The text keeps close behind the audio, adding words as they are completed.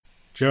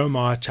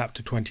Jeremiah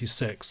chapter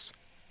 26.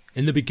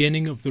 In the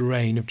beginning of the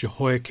reign of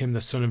Jehoiakim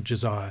the son of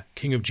Josiah,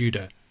 king of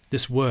Judah,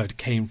 this word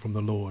came from the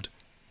Lord.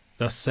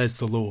 Thus says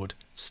the Lord,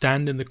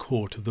 stand in the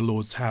court of the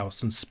Lord's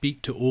house, and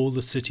speak to all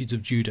the cities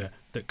of Judah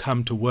that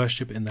come to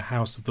worship in the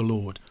house of the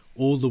Lord,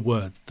 all the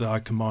words that I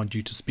command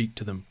you to speak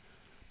to them.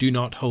 Do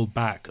not hold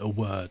back a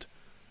word.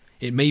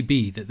 It may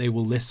be that they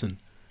will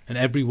listen, and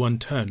every one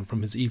turn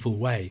from his evil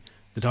way,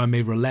 that I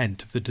may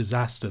relent of the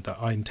disaster that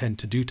I intend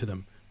to do to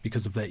them,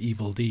 because of their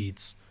evil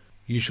deeds.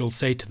 You shall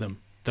say to them,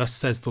 thus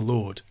says the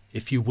Lord,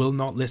 if you will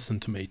not listen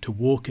to me, to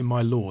walk in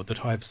my law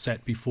that I have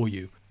set before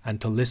you,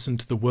 and to listen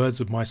to the words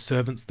of my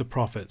servants the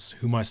prophets,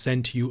 whom I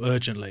send to you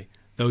urgently,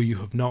 though you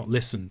have not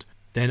listened,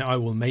 then I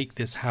will make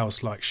this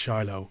house like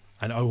Shiloh,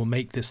 and I will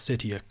make this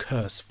city a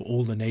curse for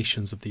all the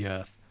nations of the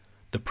earth.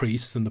 The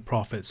priests and the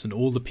prophets and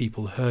all the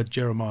people heard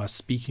Jeremiah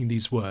speaking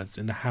these words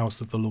in the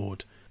house of the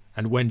Lord.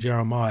 And when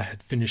Jeremiah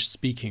had finished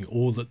speaking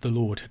all that the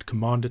Lord had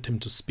commanded him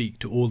to speak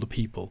to all the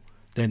people,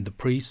 then the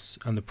priests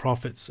and the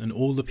prophets and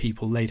all the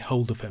people laid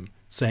hold of him,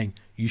 saying,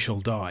 You shall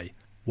die.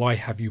 Why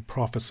have you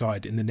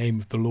prophesied in the name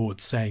of the Lord,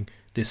 saying,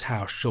 This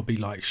house shall be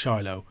like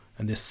Shiloh,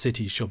 and this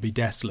city shall be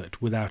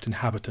desolate, without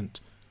inhabitant?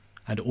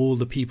 And all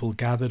the people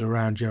gathered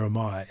around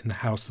Jeremiah in the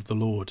house of the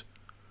Lord.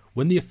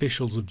 When the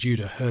officials of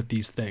Judah heard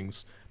these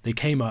things, they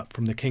came up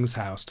from the king's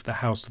house to the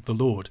house of the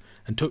Lord,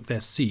 and took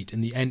their seat in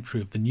the entry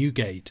of the new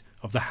gate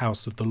of the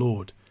house of the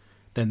Lord.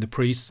 Then the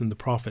priests and the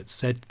prophets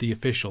said to the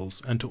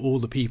officials and to all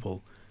the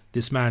people,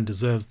 This man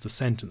deserves the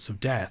sentence of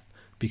death,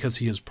 because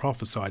he has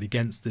prophesied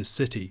against this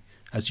city,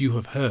 as you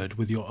have heard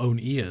with your own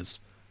ears.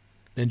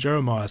 Then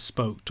Jeremiah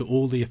spoke to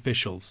all the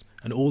officials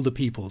and all the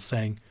people,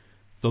 saying,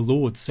 The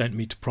Lord sent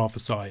me to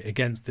prophesy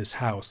against this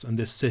house and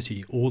this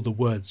city all the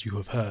words you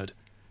have heard.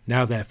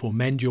 Now therefore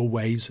mend your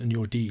ways and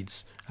your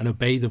deeds, and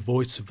obey the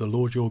voice of the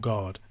Lord your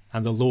God,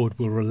 and the Lord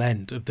will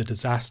relent of the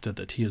disaster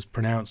that he has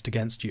pronounced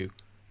against you.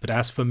 But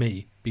as for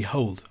me,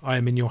 behold, I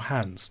am in your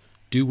hands.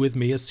 Do with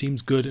me as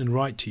seems good and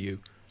right to you.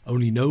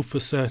 Only know for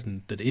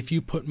certain that if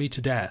you put me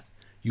to death,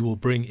 you will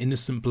bring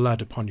innocent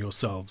blood upon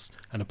yourselves,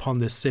 and upon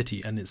this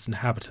city and its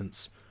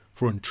inhabitants.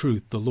 For in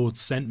truth the Lord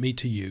sent me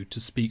to you to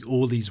speak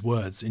all these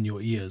words in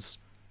your ears.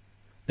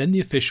 Then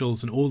the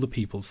officials and all the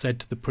people said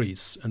to the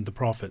priests and the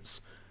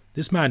prophets,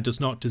 This man does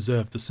not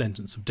deserve the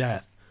sentence of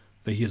death,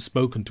 for he has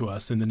spoken to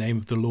us in the name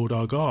of the Lord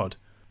our God.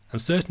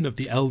 And certain of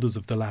the elders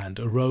of the land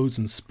arose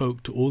and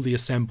spoke to all the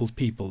assembled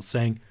people,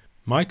 saying,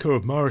 Micah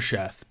of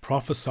Moresheth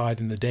prophesied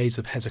in the days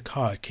of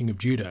Hezekiah king of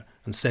Judah,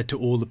 and said to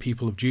all the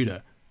people of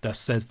Judah, Thus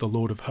says the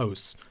Lord of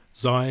hosts,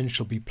 Zion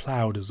shall be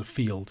ploughed as a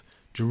field,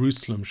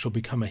 Jerusalem shall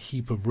become a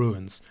heap of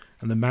ruins,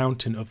 and the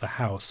mountain of the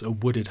house a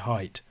wooded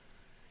height.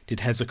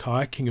 Did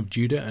Hezekiah king of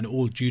Judah and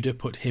all Judah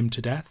put him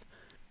to death?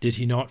 Did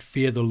he not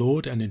fear the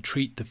Lord and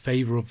entreat the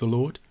favour of the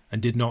Lord?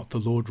 And did not the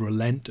Lord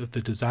relent of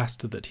the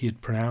disaster that he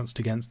had pronounced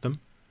against them?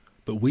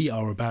 But we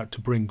are about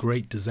to bring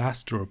great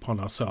disaster upon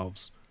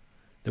ourselves.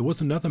 There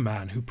was another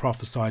man who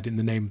prophesied in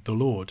the name of the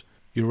Lord,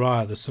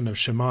 Uriah the son of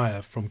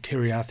Shemaiah from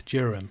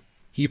Kiriath-Jearim.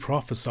 He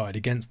prophesied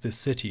against this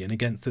city and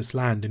against this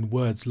land in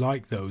words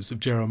like those of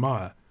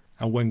Jeremiah.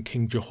 And when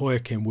King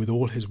Jehoiakim with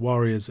all his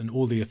warriors and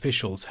all the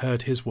officials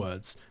heard his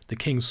words, the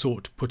king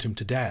sought to put him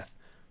to death.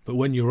 But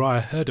when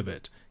Uriah heard of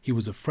it, he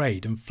was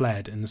afraid and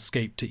fled and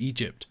escaped to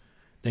Egypt.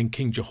 Then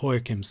King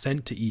Jehoiakim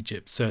sent to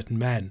Egypt certain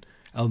men,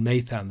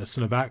 Elnathan the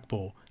son of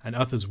Achbor, and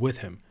others with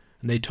him,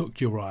 and they took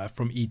Uriah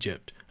from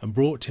Egypt, and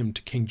brought him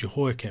to King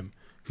Jehoiakim,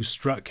 who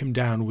struck him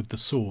down with the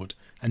sword,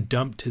 and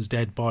dumped his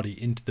dead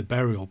body into the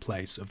burial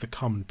place of the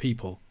common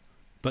people.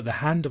 But the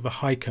hand of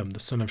Ahikam the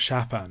son of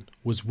Shaphan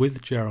was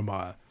with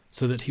Jeremiah,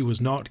 so that he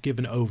was not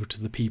given over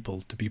to the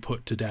people to be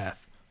put to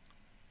death.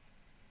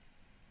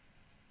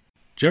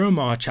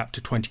 Jeremiah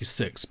chapter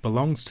 26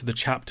 belongs to the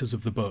chapters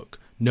of the book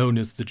known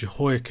as the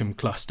Jehoiakim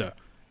cluster,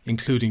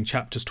 including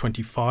chapters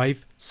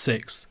 25,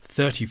 6,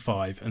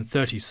 35, and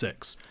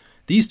 36.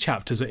 These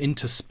chapters are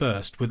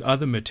interspersed with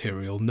other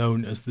material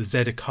known as the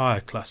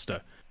Zedekiah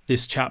cluster.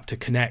 This chapter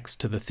connects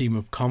to the theme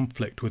of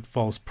conflict with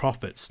false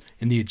prophets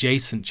in the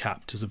adjacent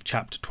chapters of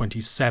chapter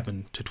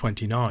 27 to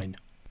 29.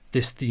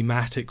 This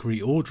thematic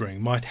reordering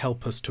might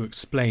help us to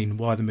explain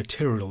why the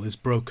material is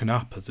broken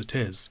up as it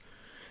is.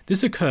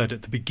 This occurred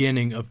at the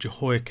beginning of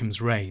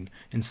Jehoiakim's reign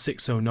in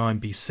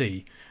 609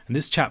 BC, and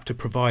this chapter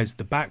provides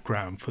the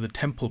background for the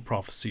temple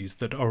prophecies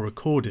that are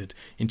recorded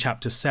in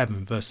chapter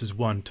 7 verses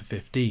 1 to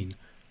 15.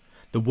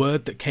 The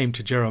word that came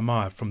to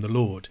Jeremiah from the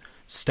Lord,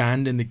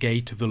 Stand in the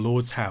gate of the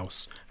Lord's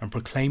house, and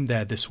proclaim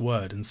there this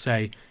word, and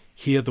say,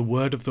 Hear the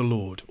word of the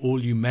Lord,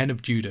 all you men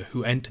of Judah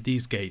who enter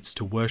these gates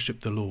to worship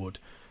the Lord.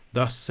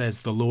 Thus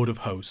says the Lord of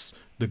hosts,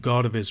 the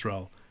God of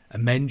Israel,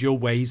 Amend your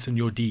ways and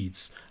your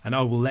deeds, and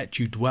I will let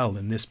you dwell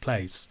in this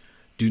place.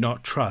 Do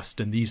not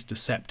trust in these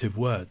deceptive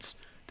words.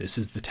 This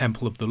is the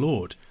temple of the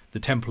Lord, the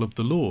temple of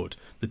the Lord,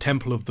 the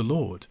temple of the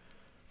Lord.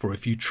 For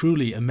if you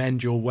truly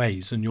amend your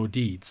ways and your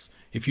deeds,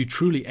 if you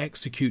truly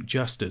execute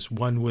justice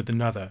one with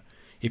another,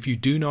 if you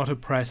do not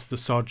oppress the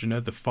sojourner,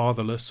 the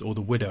fatherless, or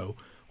the widow,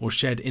 or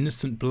shed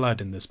innocent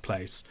blood in this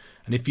place,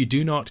 and if you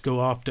do not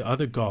go after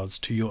other gods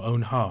to your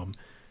own harm,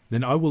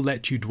 then I will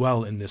let you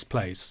dwell in this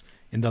place,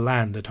 in the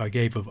land that I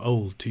gave of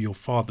old to your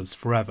fathers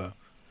forever.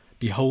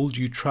 Behold,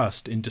 you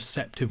trust in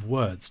deceptive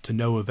words to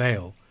no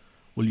avail.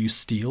 Will you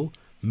steal,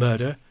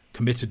 murder,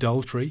 commit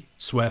adultery,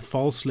 swear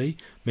falsely,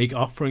 make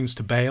offerings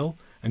to Baal,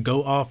 and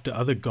go after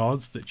other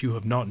gods that you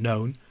have not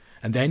known,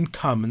 and then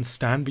come and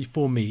stand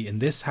before me in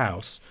this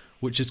house,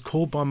 which is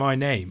called by my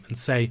name, and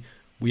say,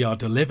 We are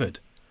delivered,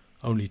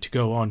 only to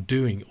go on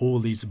doing all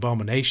these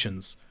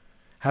abominations?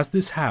 Has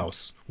this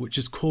house, which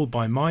is called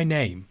by my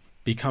name,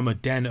 become a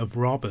den of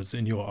robbers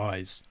in your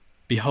eyes?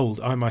 Behold,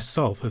 I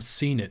myself have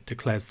seen it,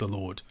 declares the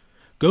Lord.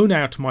 Go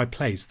now to my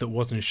place that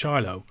was in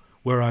Shiloh,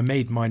 where I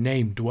made my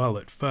name dwell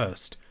at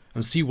first,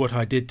 and see what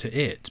I did to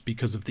it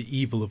because of the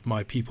evil of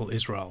my people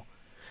Israel.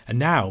 And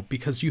now,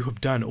 because you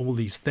have done all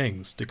these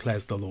things,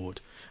 declares the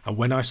Lord, and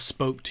when I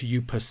spoke to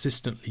you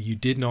persistently you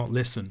did not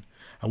listen,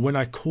 and when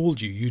I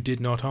called you you did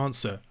not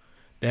answer,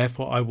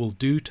 therefore I will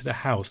do to the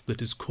house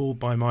that is called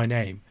by my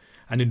name,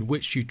 and in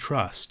which you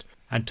trust,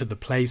 and to the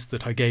place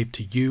that I gave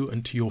to you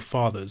and to your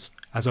fathers,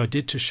 as I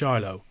did to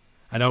Shiloh,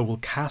 and I will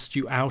cast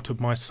you out of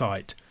my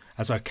sight,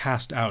 as I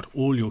cast out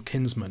all your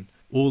kinsmen,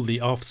 all the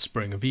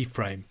offspring of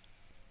Ephraim.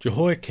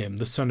 Jehoiakim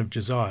the son of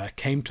Josiah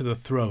came to the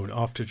throne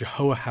after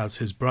Jehoahaz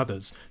his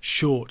brother's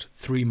short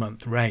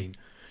 3-month reign.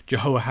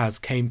 Jehoahaz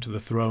came to the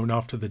throne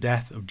after the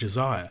death of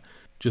Josiah.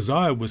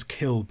 Josiah was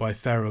killed by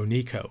Pharaoh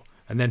Necho,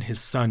 and then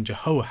his son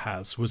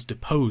Jehoahaz was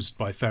deposed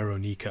by Pharaoh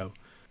Necho.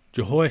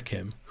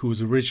 Jehoiakim, who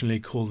was originally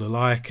called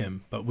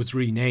Eliakim but was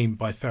renamed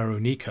by Pharaoh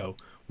Necho,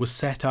 was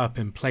set up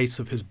in place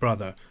of his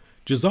brother.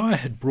 Josiah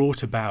had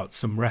brought about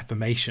some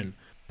reformation,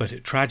 but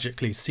it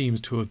tragically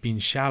seems to have been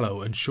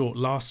shallow and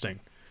short-lasting.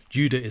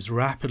 Judah is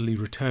rapidly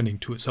returning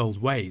to its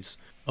old ways.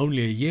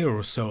 Only a year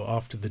or so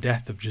after the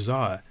death of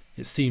Josiah,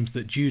 it seems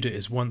that Judah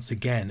is once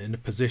again in a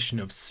position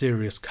of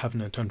serious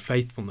covenant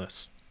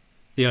unfaithfulness.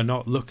 They are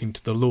not looking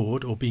to the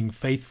Lord or being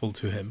faithful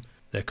to him.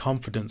 Their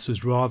confidence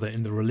is rather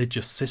in the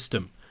religious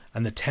system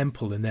and the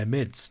temple in their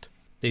midst.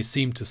 They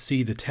seem to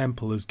see the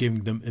temple as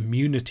giving them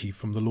immunity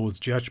from the Lord's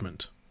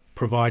judgment.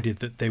 Provided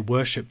that they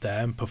worship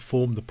there and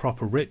perform the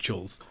proper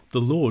rituals, the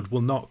Lord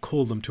will not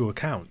call them to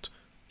account.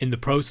 In the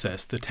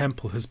process, the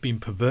temple has been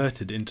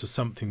perverted into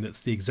something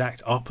that's the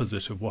exact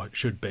opposite of what it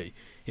should be.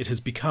 It has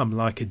become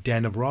like a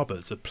den of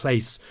robbers, a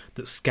place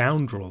that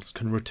scoundrels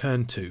can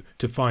return to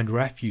find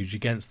refuge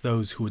against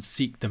those who would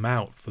seek them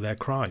out for their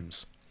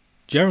crimes.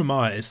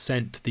 Jeremiah is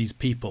sent to these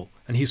people,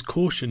 and he is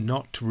cautioned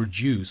not to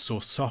reduce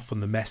or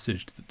soften the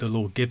message that the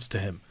Lord gives to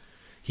him.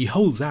 He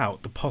holds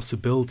out the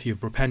possibility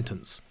of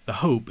repentance. The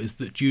hope is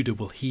that Judah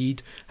will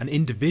heed and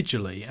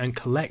individually and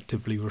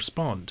collectively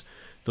respond.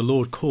 The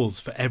Lord calls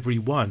for every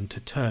one to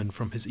turn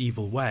from his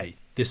evil way.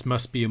 This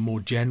must be a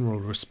more general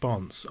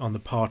response on the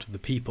part of the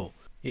people.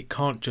 It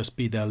can't just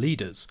be their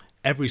leaders.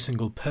 Every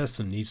single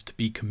person needs to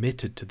be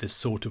committed to this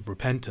sort of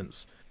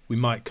repentance. We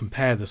might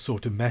compare the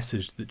sort of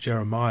message that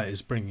Jeremiah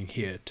is bringing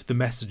here to the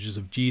messages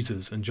of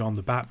Jesus and John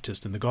the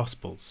Baptist in the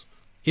Gospels.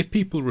 If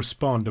people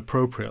respond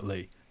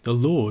appropriately, the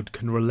Lord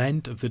can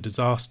relent of the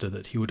disaster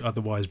that he would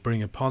otherwise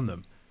bring upon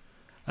them.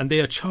 And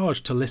they are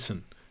charged to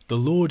listen. The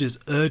Lord is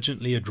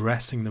urgently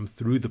addressing them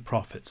through the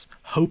prophets,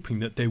 hoping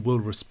that they will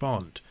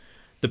respond.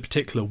 The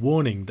particular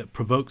warning that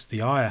provokes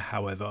the ire,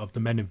 however, of the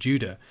men of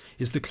Judah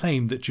is the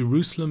claim that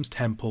Jerusalem's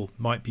temple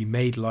might be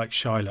made like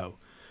Shiloh.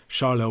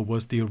 Shiloh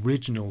was the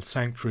original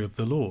sanctuary of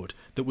the Lord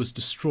that was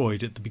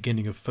destroyed at the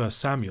beginning of 1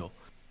 Samuel.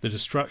 The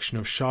destruction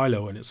of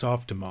Shiloh and its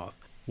aftermath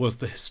was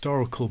the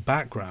historical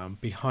background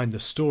behind the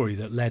story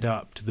that led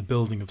up to the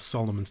building of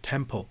Solomon's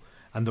temple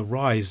and the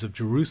rise of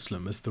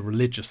Jerusalem as the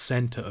religious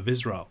centre of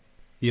Israel.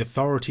 The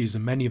authorities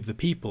and many of the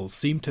people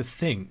seem to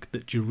think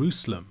that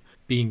Jerusalem,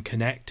 being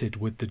connected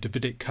with the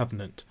Davidic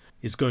covenant,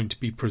 is going to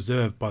be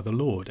preserved by the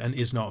Lord and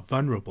is not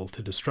vulnerable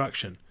to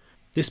destruction.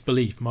 This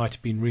belief might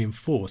have been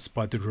reinforced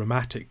by the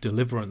dramatic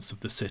deliverance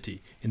of the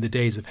city in the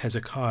days of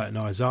Hezekiah and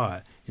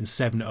Isaiah in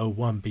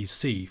 701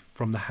 BC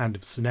from the hand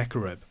of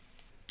Sennacherib.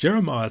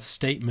 Jeremiah's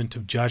statement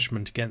of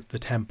judgment against the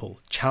temple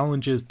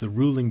challenges the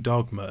ruling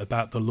dogma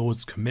about the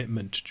Lord's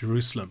commitment to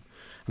Jerusalem,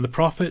 and the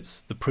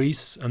prophets, the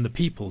priests, and the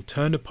people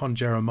turn upon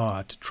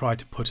Jeremiah to try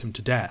to put him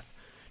to death.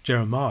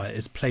 Jeremiah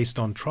is placed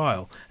on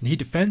trial, and he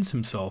defends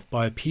himself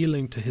by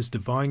appealing to his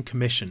divine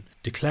commission,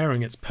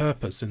 declaring its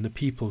purpose in the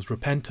people's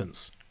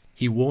repentance.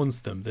 He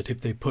warns them that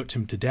if they put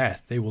him to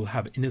death, they will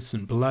have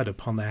innocent blood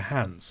upon their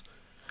hands.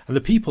 And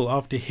the people,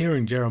 after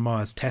hearing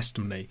Jeremiah's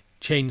testimony,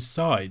 change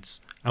sides,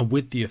 and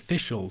with the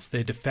officials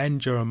they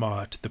defend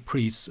Jeremiah to the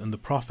priests and the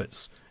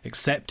prophets,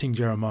 accepting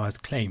Jeremiah's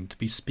claim to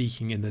be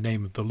speaking in the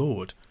name of the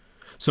Lord.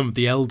 Some of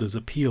the elders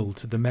appeal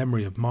to the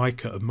memory of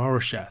Micah of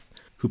Moresheth,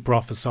 who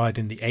prophesied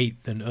in the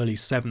 8th and early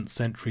 7th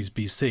centuries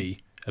BC,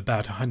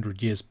 about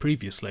 100 years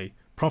previously,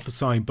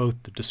 prophesying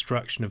both the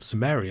destruction of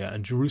Samaria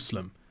and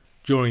Jerusalem.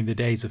 During the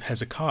days of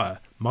Hezekiah,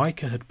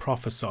 Micah had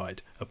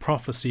prophesied, a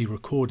prophecy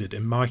recorded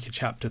in Micah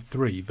chapter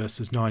 3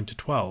 verses 9 to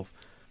 12.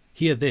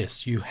 Hear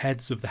this, you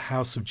heads of the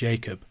house of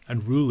Jacob,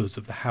 and rulers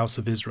of the house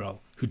of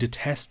Israel, who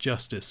detest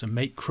justice and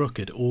make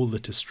crooked all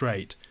that is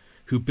straight,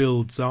 who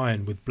build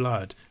Zion with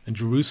blood and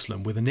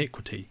Jerusalem with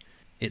iniquity.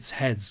 Its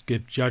heads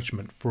give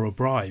judgment for a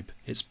bribe,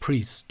 its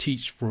priests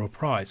teach for a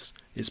price,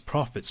 its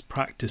prophets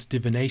practice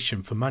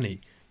divination for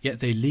money. Yet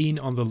they lean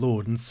on the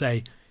Lord and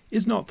say,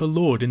 Is not the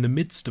Lord in the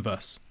midst of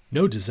us?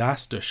 No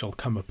disaster shall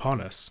come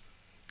upon us.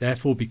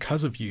 Therefore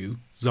because of you,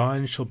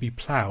 Zion shall be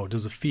ploughed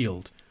as a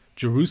field,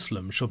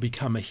 Jerusalem shall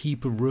become a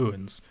heap of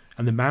ruins,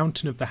 and the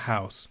mountain of the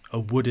house a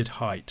wooded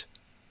height.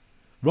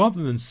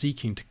 Rather than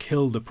seeking to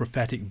kill the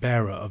prophetic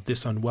bearer of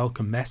this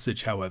unwelcome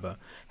message, however,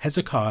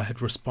 Hezekiah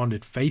had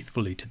responded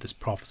faithfully to this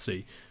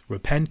prophecy,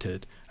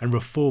 repented, and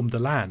reformed the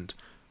land.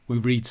 We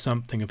read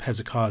something of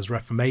Hezekiah's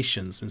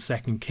reformations in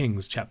 2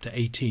 Kings chapter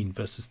 18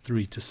 verses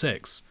 3 to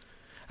 6.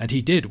 And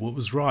he did what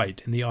was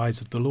right in the eyes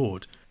of the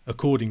Lord,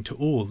 according to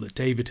all that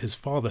David his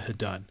father had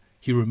done.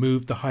 He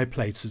removed the high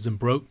places and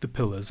broke the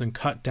pillars and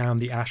cut down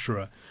the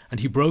Asherah, and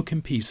he broke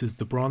in pieces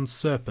the bronze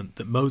serpent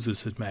that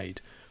Moses had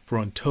made. For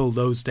until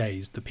those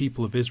days the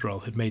people of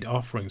Israel had made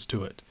offerings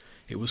to it.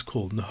 It was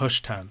called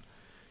Nehushtan.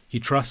 He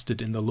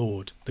trusted in the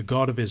Lord, the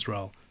God of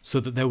Israel, so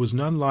that there was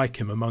none like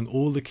him among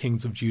all the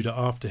kings of Judah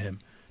after him,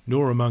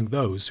 nor among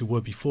those who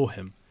were before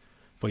him.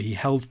 For he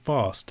held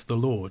fast to the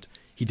Lord,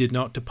 he did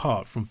not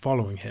depart from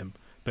following him,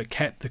 but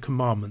kept the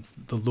commandments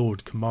that the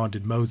Lord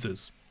commanded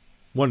Moses.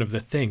 One of the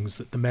things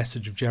that the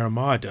message of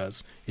Jeremiah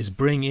does is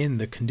bring in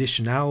the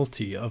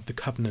conditionality of the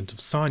covenant of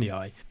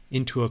Sinai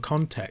into a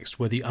context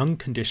where the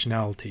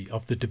unconditionality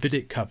of the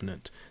Davidic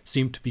covenant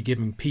seemed to be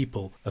giving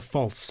people a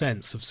false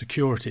sense of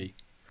security.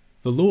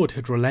 The Lord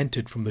had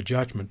relented from the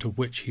judgment of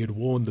which he had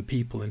warned the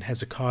people in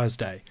Hezekiah's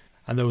day,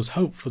 and there was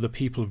hope for the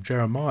people of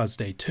Jeremiah's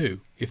day too,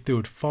 if they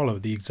would follow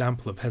the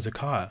example of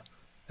Hezekiah.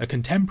 A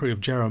contemporary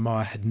of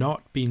Jeremiah had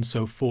not been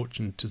so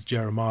fortunate as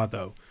Jeremiah,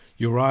 though.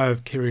 Uriah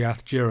of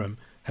Kiriath-Jearim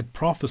had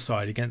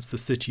prophesied against the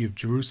city of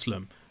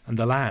Jerusalem and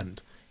the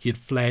land. He had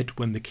fled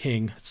when the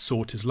king had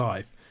sought his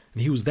life,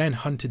 and he was then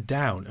hunted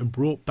down and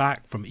brought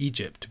back from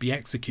Egypt to be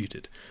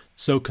executed.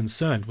 So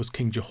concerned was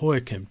King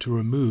Jehoiakim to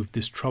remove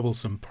this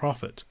troublesome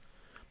prophet.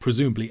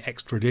 Presumably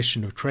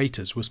extradition of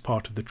traitors was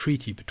part of the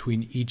treaty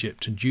between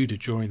Egypt and Judah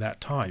during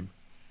that time.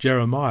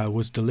 Jeremiah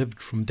was delivered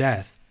from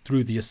death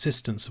through the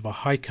assistance of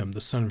Ahikam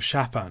the son of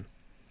Shaphan.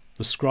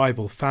 The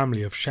scribal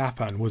family of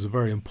Shaphan was a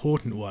very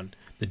important one.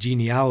 The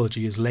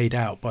genealogy is laid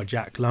out by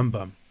Jack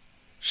Lumbum.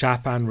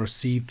 Shaphan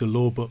received the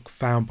law book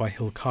found by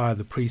Hilkiah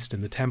the priest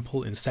in the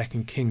temple in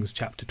 2 Kings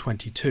chapter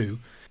 22.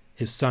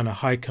 His son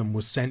Ahikam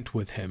was sent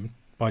with him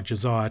by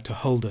Josiah to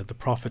Huldah the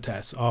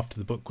prophetess after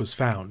the book was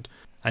found,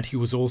 and he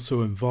was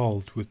also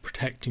involved with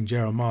protecting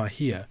Jeremiah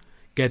here.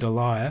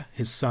 Gedaliah,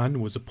 his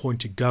son, was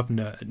appointed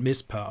governor at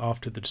Mizpah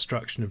after the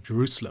destruction of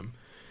Jerusalem.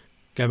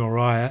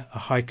 Gemariah,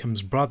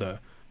 Ahikam's brother,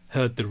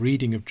 heard the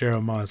reading of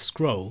Jeremiah's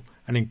scroll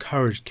and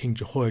encouraged King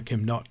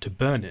Jehoiakim not to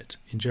burn it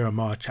in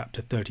Jeremiah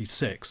chapter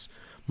 36.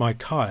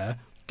 Micaiah,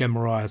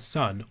 Gemariah's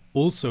son,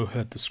 also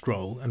heard the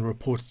scroll and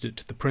reported it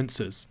to the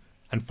princes.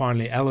 And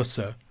finally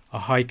Elisha,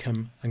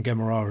 Ahikam and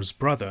Gemariah's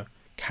brother,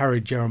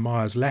 carried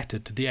Jeremiah's letter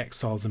to the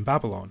exiles in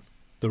Babylon.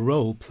 The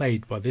role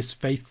played by this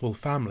faithful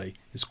family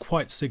is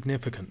quite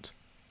significant.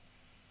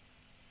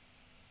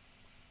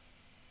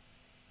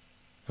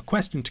 A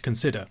question to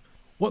consider: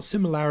 what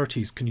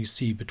similarities can you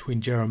see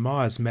between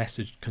Jeremiah's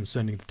message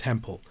concerning the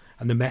temple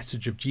and the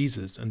message of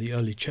Jesus and the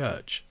early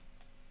church?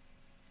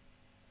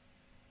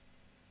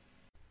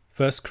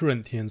 1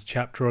 Corinthians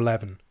chapter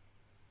 11.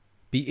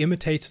 Be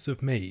imitators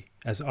of me,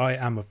 as I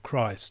am of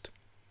Christ.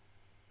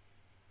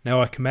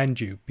 Now I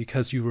commend you,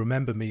 because you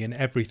remember me in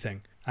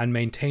everything, and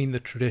maintain the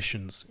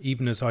traditions,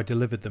 even as I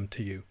delivered them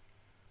to you.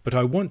 But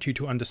I want you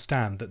to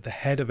understand that the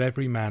head of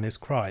every man is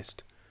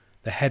Christ,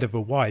 the head of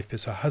a wife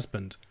is her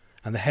husband,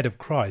 and the head of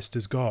Christ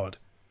is God.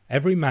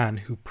 Every man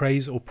who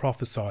prays or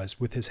prophesies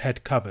with his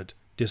head covered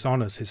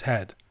dishonours his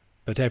head,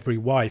 but every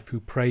wife who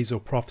prays or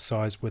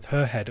prophesies with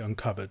her head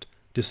uncovered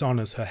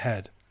dishonours her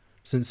head,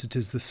 since it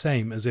is the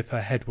same as if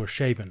her head were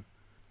shaven.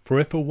 For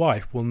if a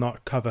wife will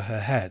not cover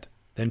her head,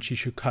 then she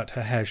should cut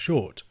her hair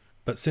short.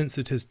 But since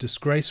it is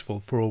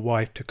disgraceful for a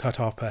wife to cut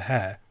off her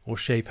hair or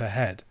shave her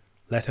head,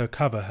 let her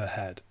cover her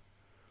head.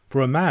 For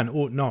a man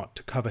ought not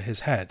to cover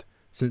his head,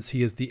 since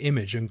he is the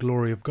image and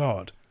glory of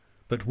God,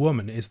 but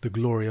woman is the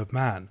glory of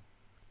man.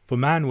 For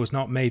man was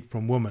not made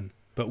from woman,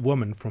 but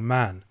woman from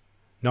man.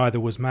 Neither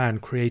was man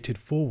created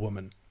for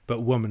woman,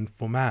 but woman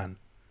for man.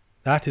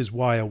 That is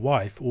why a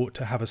wife ought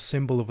to have a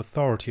symbol of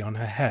authority on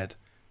her head,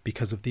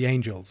 because of the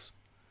angels.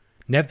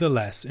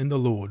 Nevertheless, in the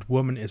Lord,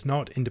 woman is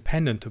not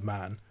independent of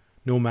man,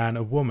 nor man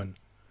of woman.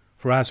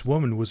 For as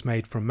woman was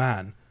made from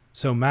man,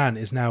 so man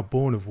is now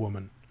born of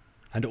woman,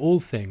 and all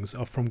things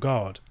are from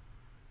God.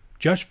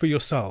 Judge for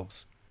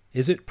yourselves.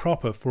 Is it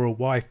proper for a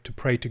wife to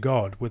pray to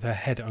God with her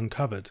head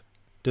uncovered?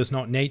 Does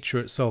not nature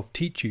itself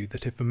teach you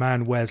that if a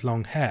man wears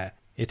long hair,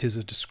 it is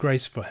a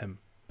disgrace for him?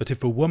 But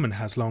if a woman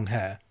has long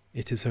hair,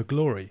 it is her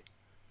glory,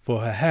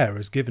 for her hair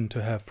is given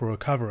to her for a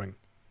covering.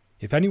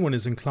 If anyone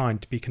is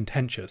inclined to be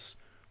contentious,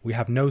 We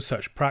have no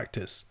such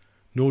practice,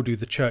 nor do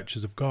the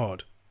churches of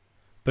God.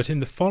 But in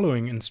the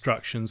following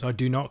instructions I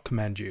do not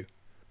commend you,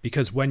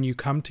 because when you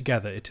come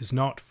together it is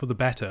not for the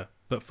better,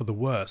 but for the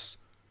worse.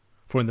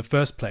 For in the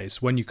first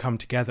place, when you come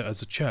together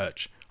as a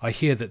church, I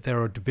hear that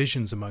there are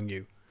divisions among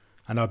you,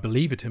 and I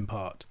believe it in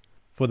part.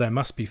 For there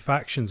must be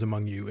factions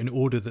among you in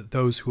order that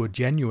those who are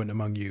genuine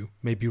among you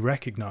may be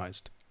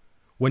recognized.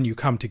 When you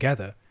come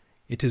together,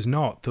 it is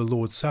not the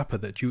Lord's Supper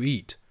that you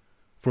eat.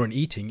 For in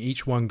eating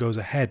each one goes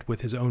ahead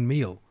with his own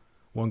meal.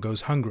 One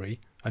goes hungry,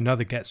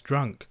 another gets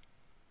drunk.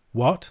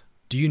 What?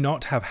 Do you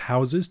not have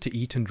houses to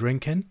eat and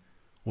drink in?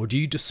 Or do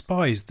you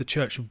despise the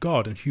church of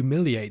God and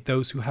humiliate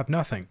those who have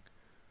nothing?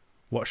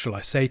 What shall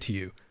I say to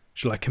you?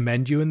 Shall I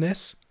commend you in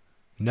this?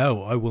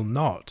 No, I will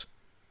not.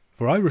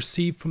 For I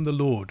received from the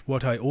Lord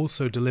what I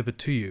also delivered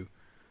to you,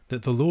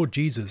 that the Lord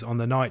Jesus on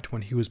the night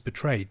when he was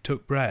betrayed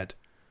took bread,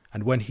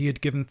 and when he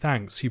had given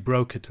thanks he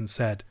broke it and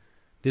said,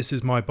 This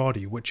is my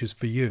body which is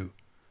for you.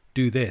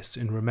 Do this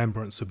in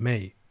remembrance of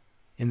me.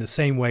 In the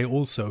same way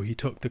also he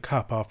took the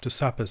cup after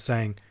supper,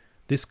 saying,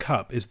 This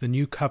cup is the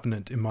new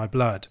covenant in my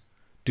blood.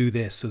 Do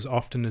this as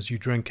often as you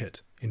drink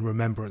it, in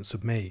remembrance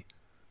of me.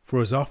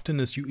 For as often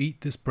as you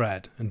eat this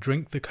bread and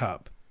drink the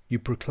cup, you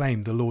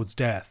proclaim the Lord's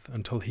death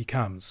until he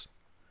comes.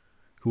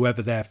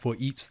 Whoever therefore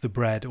eats the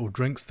bread or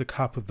drinks the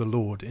cup of the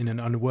Lord in an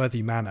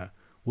unworthy manner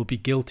will be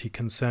guilty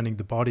concerning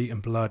the body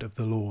and blood of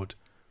the Lord.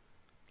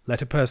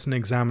 Let a person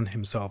examine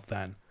himself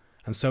then,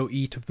 and so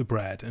eat of the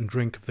bread and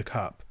drink of the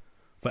cup.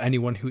 For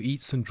anyone who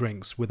eats and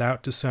drinks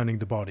without discerning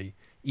the body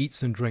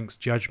eats and drinks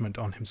judgment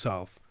on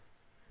himself.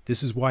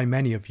 This is why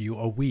many of you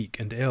are weak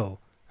and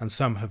ill, and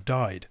some have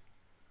died.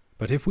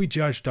 But if we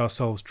judged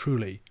ourselves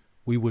truly,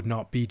 we would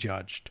not be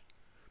judged.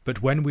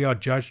 But when we are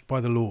judged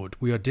by the Lord,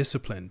 we are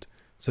disciplined,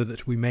 so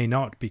that we may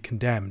not be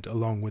condemned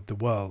along with the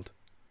world.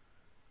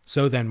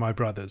 So then, my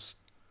brothers,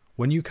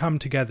 when you come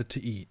together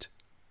to eat,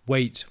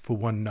 wait for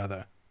one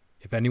another.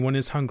 If anyone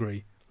is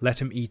hungry, let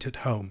him eat at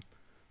home,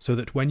 so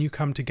that when you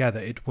come together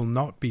it will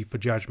not be for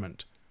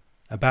judgment.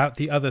 About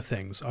the other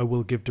things I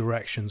will give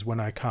directions when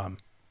I come.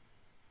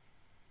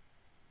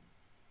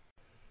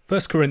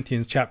 1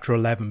 Corinthians chapter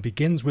 11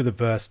 begins with a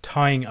verse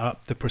tying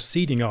up the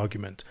preceding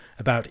argument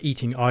about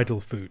eating idol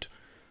food.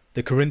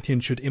 The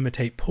Corinthians should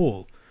imitate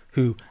Paul,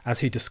 who, as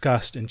he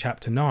discussed in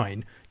chapter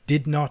 9,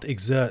 did not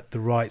exert the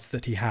rights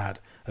that he had,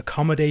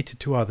 accommodated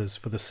to others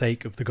for the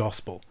sake of the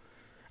gospel.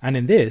 And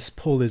in this,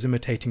 Paul is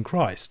imitating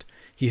Christ.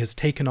 He has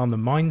taken on the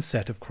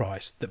mindset of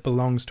Christ that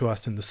belongs to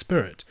us in the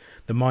Spirit,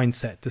 the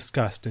mindset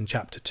discussed in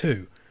chapter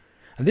 2.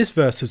 And this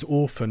verse is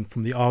orphaned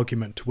from the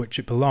argument to which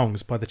it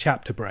belongs by the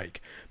chapter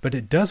break, but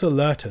it does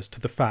alert us to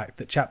the fact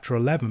that chapter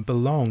 11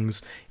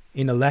 belongs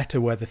in a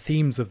letter where the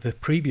themes of the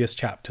previous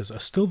chapters are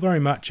still very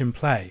much in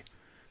play.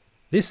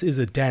 This is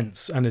a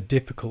dense and a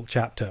difficult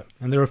chapter,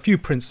 and there are a few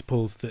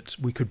principles that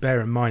we could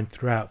bear in mind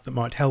throughout that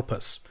might help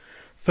us.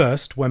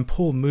 First, when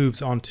Paul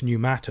moves on to new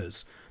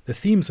matters, the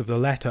themes of the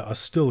letter are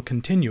still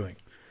continuing.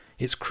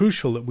 It's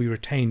crucial that we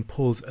retain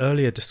Paul's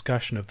earlier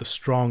discussion of the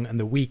strong and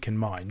the weak in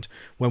mind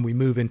when we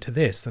move into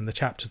this and the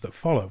chapters that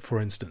follow, for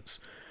instance.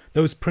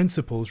 Those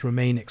principles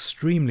remain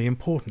extremely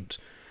important,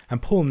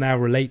 and Paul now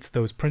relates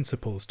those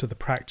principles to the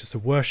practice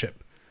of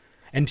worship.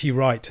 N.T.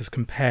 Wright has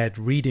compared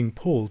reading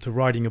Paul to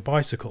riding a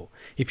bicycle.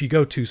 If you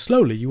go too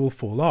slowly, you will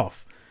fall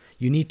off.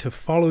 You need to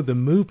follow the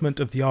movement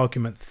of the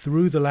argument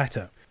through the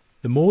letter.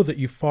 The more that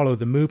you follow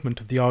the movement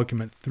of the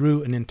argument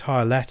through an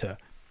entire letter,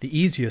 the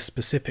easier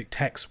specific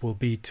text will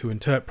be to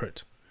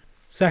interpret.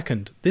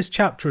 Second, this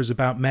chapter is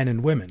about men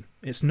and women.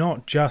 It's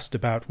not just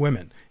about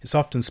women. It's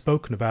often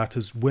spoken about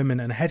as women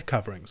and head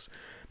coverings,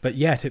 but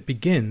yet it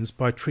begins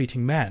by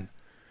treating men.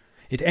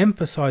 It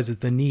emphasizes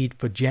the need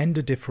for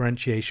gender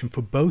differentiation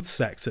for both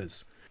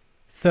sexes.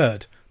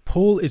 Third,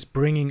 Paul is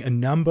bringing a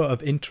number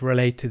of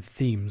interrelated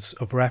themes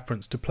of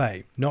reference to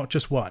play, not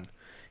just one.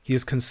 He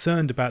is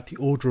concerned about the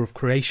order of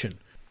creation.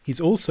 He's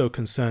also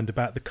concerned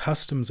about the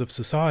customs of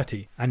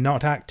society and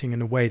not acting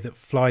in a way that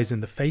flies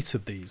in the face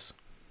of these.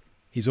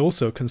 He's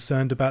also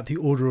concerned about the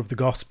order of the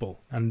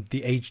gospel and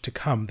the age to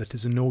come that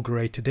is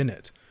inaugurated in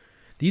it.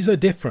 These are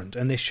different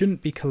and they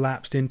shouldn't be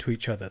collapsed into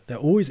each other. They're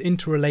always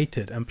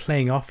interrelated and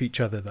playing off each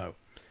other though.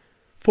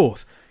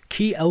 Fourth,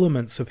 key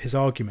elements of his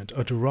argument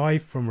are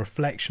derived from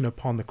reflection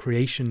upon the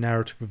creation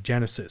narrative of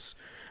Genesis,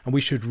 and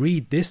we should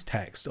read this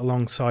text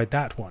alongside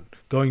that one,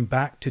 going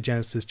back to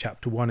Genesis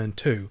chapter 1 and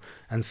 2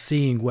 and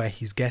seeing where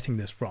he's getting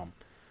this from.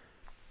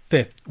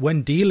 Fifth,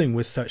 when dealing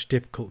with such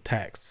difficult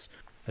texts,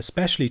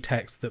 especially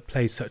texts that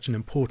play such an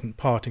important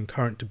part in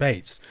current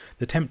debates,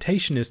 the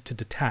temptation is to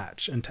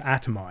detach and to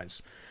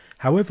atomize.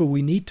 However,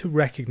 we need to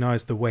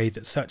recognize the way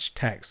that such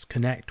texts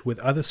connect with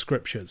other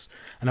scriptures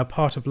and are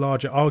part of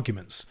larger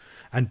arguments,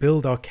 and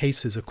build our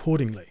cases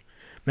accordingly.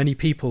 Many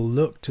people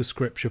look to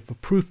scripture for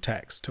proof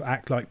texts to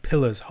act like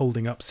pillars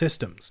holding up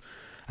systems,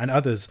 and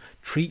others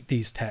treat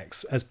these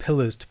texts as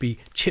pillars to be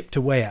chipped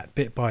away at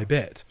bit by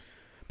bit.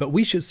 But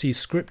we should see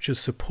scripture's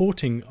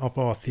supporting of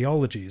our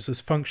theologies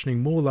as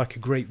functioning more like a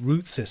great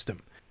root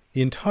system.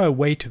 The entire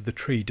weight of the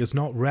tree does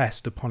not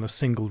rest upon a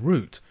single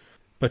root.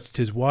 but it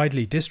is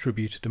widely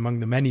distributed among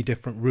the many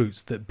different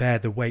roots that bear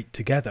the weight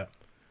together.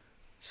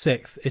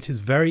 Sixth, it is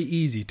very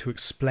easy to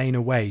explain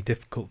away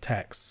difficult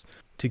texts,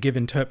 to give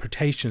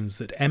interpretations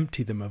that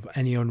empty them of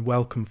any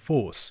unwelcome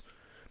force,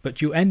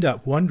 but you end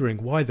up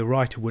wondering why the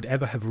writer would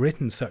ever have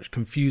written such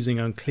confusing,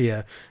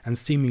 unclear, and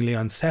seemingly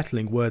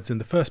unsettling words in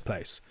the first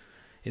place.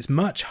 It's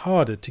much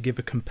harder to give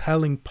a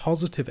compelling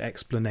positive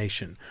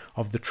explanation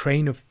of the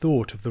train of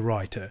thought of the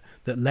writer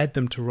that led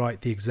them to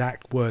write the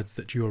exact words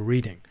that you are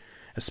reading,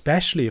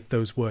 especially if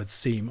those words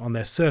seem on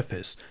their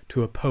surface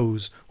to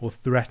oppose or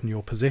threaten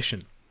your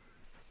position.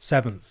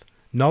 Seventh,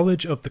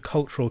 knowledge of the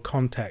cultural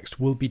context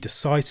will be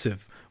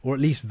decisive or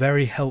at least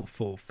very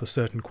helpful for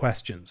certain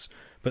questions,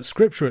 but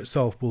Scripture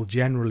itself will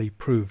generally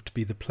prove to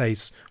be the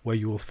place where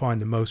you will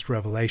find the most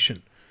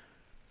revelation.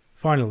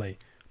 Finally,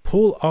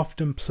 Paul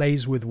often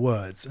plays with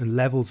words and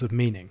levels of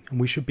meaning, and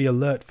we should be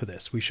alert for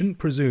this. We shouldn't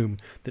presume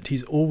that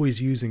he's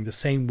always using the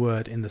same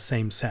word in the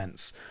same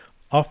sense.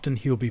 Often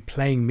he'll be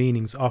playing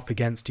meanings off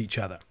against each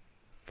other.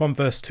 From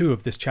verse 2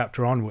 of this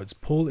chapter onwards,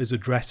 Paul is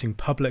addressing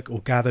public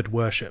or gathered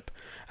worship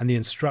and the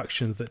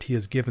instructions that he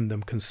has given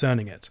them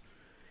concerning it.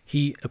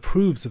 He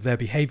approves of their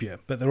behavior,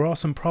 but there are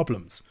some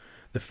problems.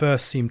 The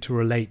first seem to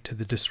relate to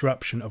the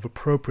disruption of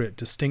appropriate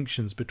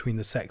distinctions between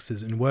the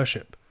sexes in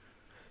worship.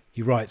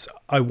 He writes,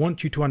 "I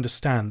want you to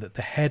understand that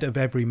the head of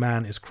every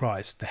man is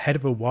Christ, the head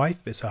of a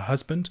wife is her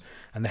husband,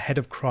 and the head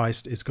of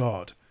Christ is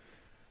God."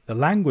 The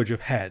language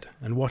of head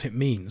and what it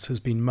means has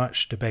been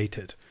much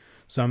debated.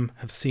 Some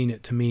have seen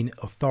it to mean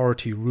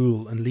authority,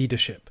 rule, and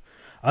leadership.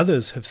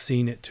 Others have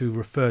seen it to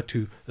refer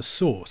to a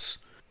source.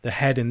 The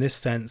head in this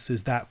sense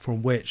is that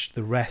from which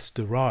the rest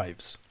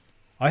derives.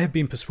 I have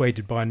been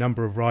persuaded by a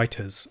number of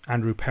writers,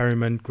 Andrew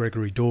Perryman,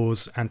 Gregory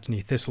Dawes,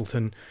 Anthony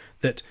Thistleton,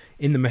 that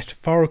in the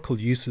metaphorical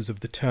uses of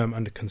the term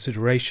under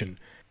consideration,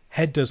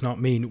 head does not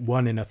mean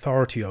one in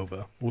authority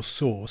over, or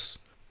source,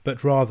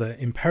 but rather,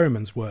 in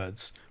Perryman's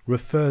words,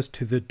 refers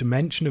to the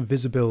dimension of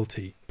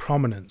visibility,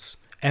 prominence,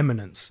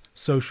 eminence,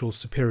 social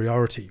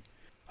superiority.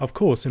 Of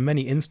course, in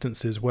many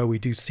instances where we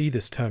do see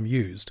this term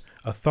used,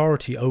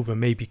 authority over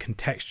may be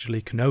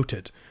contextually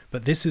connoted,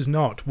 but this is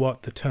not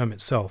what the term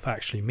itself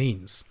actually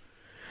means.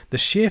 The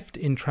shift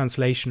in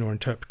translation or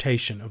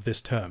interpretation of this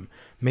term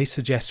may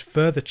suggest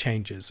further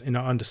changes in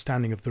our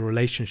understanding of the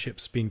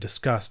relationships being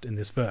discussed in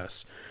this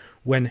verse.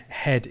 When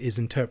head is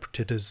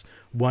interpreted as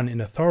one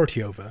in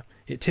authority over,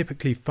 it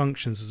typically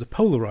functions as a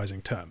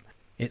polarizing term.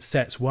 It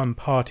sets one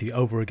party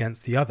over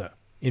against the other.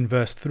 In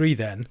verse 3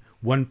 then,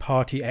 one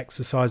party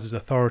exercises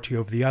authority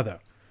over the other.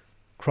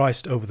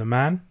 Christ over the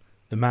man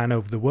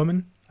over the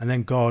woman, and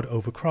then God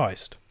over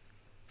Christ.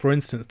 For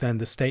instance then,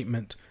 the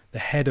statement, "the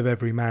head of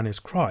every man is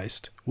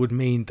Christ," would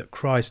mean that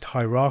Christ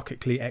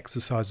hierarchically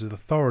exercises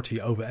authority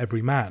over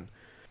every man.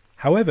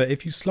 However,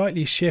 if you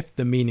slightly shift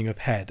the meaning of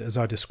head, as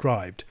I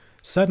described,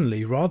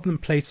 suddenly, rather than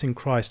placing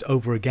Christ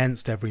over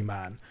against every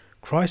man,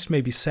 Christ may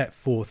be set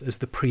forth as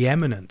the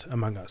preeminent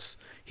among us.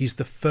 He's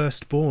the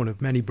firstborn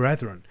of many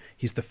brethren.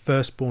 He's the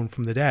firstborn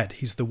from the dead.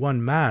 He's the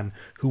one man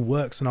who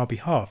works on our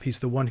behalf. He's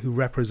the one who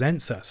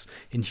represents us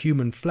in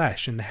human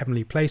flesh in the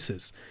heavenly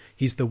places.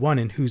 He's the one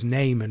in whose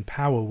name and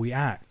power we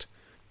act.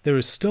 There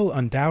is still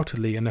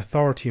undoubtedly an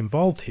authority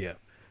involved here,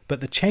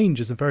 but the change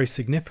is a very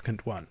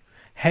significant one.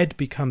 Head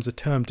becomes a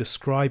term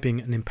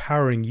describing an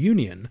empowering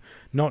union,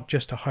 not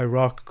just a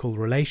hierarchical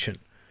relation.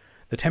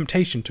 The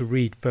temptation to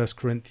read 1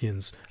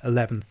 Corinthians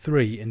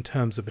 11:3 in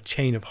terms of a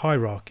chain of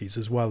hierarchies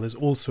as well is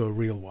also a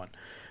real one,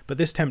 but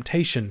this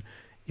temptation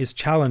is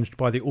challenged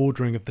by the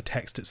ordering of the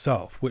text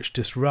itself, which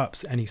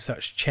disrupts any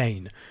such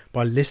chain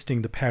by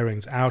listing the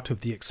pairings out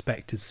of the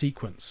expected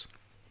sequence.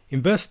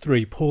 In verse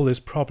 3, Paul is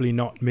probably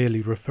not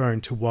merely referring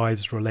to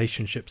wives'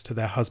 relationships to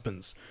their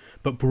husbands,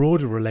 but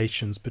broader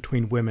relations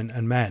between women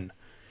and men.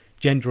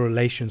 Gender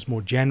relations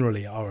more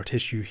generally are at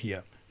issue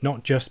here,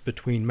 not just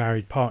between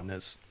married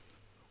partners.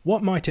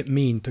 What might it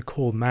mean to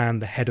call man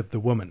the head of the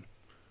woman?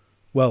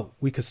 Well,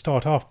 we could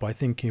start off by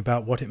thinking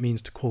about what it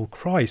means to call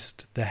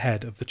Christ the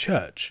head of the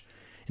church.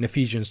 In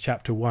Ephesians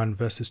chapter 1,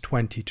 verses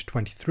 20 to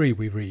 23,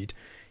 we read,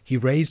 "He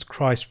raised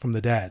Christ from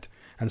the dead,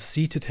 and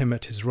seated him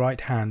at his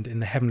right hand in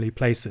the heavenly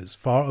places,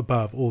 far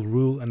above all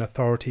rule and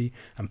authority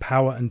and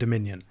power and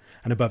dominion,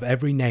 and above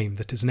every name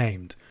that is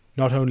named,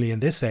 not only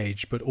in this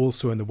age, but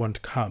also in the one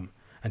to come.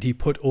 And he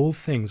put all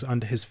things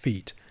under his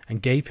feet,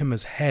 and gave him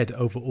as head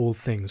over all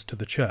things to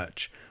the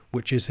church,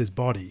 which is his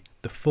body,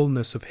 the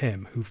fullness of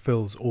him who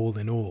fills all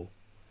in all."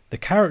 The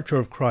character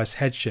of Christ's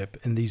headship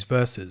in these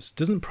verses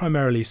doesn't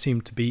primarily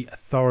seem to be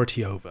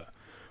authority over.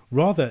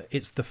 Rather,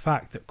 it's the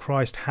fact that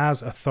Christ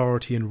has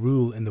authority and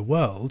rule in the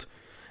world,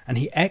 and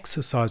he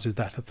exercises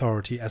that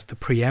authority as the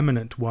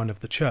preeminent one of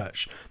the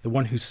church, the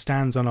one who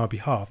stands on our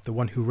behalf, the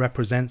one who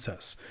represents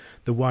us,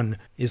 the one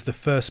is the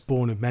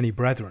firstborn of many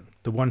brethren,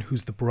 the one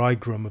who's the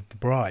bridegroom of the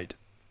bride.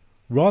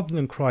 Rather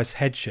than Christ's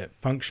headship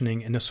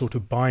functioning in a sort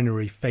of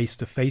binary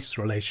face-to-face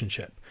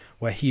relationship,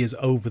 where he is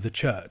over the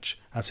church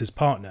as his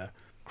partner,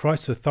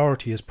 Christ's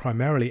authority is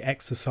primarily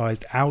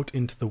exercised out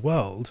into the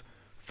world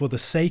for the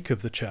sake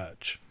of the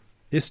church.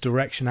 This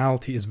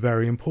directionality is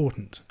very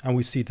important, and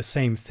we see the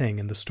same thing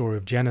in the story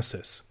of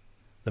Genesis.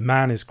 The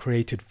man is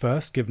created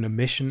first, given a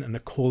mission and a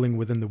calling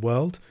within the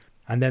world,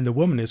 and then the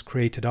woman is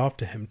created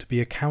after him to be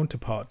a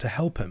counterpart to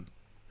help him.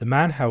 The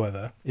man,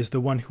 however, is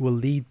the one who will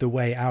lead the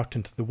way out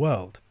into the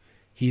world.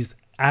 He's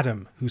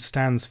Adam, who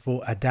stands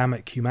for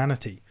Adamic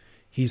humanity.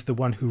 He's the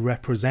one who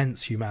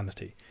represents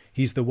humanity.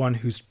 He's the one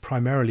who's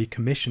primarily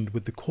commissioned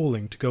with the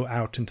calling to go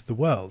out into the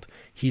world.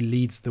 He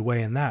leads the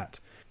way in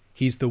that.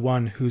 He's the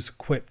one who's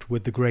equipped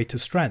with the greater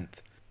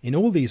strength. In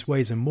all these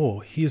ways and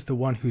more, he is the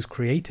one who's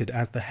created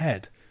as the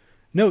head.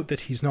 Note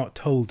that he's not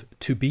told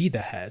to be the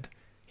head.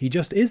 He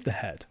just is the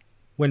head.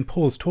 When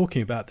Paul's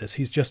talking about this,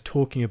 he's just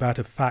talking about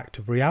a fact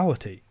of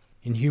reality.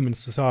 In human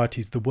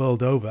societies the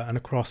world over and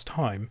across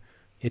time,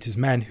 it is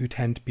men who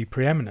tend to be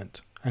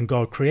preeminent, and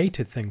God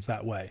created things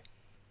that way.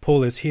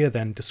 Paul is here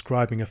then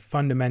describing a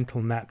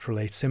fundamental natural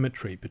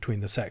asymmetry between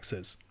the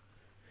sexes.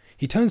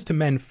 He turns to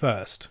men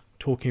first,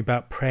 talking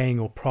about praying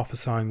or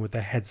prophesying with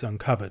their heads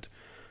uncovered.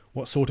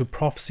 What sort of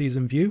prophecy is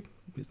in view?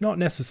 It's not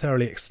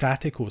necessarily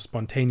ecstatic or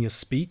spontaneous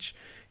speech.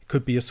 It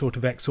could be a sort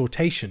of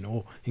exhortation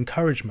or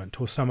encouragement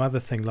or some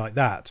other thing like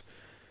that.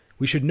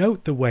 We should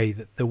note the way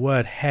that the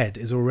word head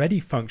is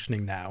already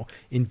functioning now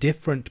in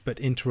different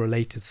but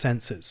interrelated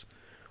senses.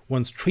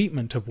 One's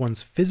treatment of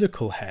one's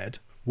physical head,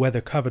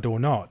 whether covered or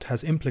not,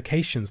 has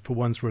implications for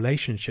one's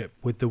relationship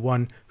with the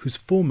one who's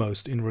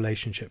foremost in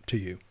relationship to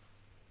you.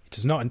 It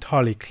is not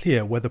entirely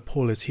clear whether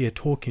Paul is here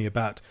talking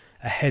about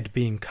a head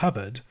being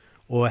covered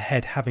or a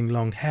head having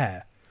long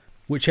hair.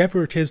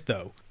 Whichever it is,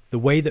 though, the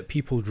way that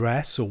people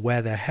dress or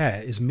wear their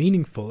hair is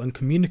meaningful and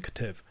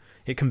communicative.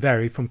 It can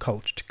vary from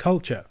culture to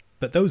culture,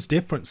 but those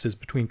differences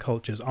between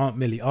cultures aren't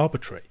merely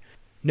arbitrary.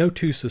 No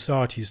two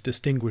societies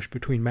distinguish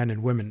between men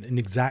and women in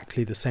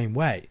exactly the same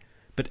way,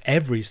 but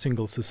every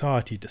single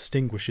society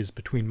distinguishes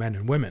between men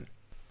and women.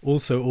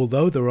 Also,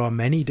 although there are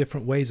many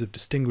different ways of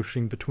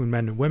distinguishing between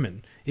men and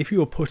women, if you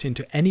were put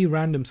into any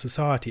random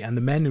society and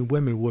the men and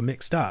women were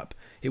mixed up,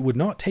 it would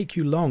not take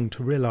you long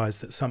to realize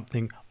that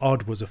something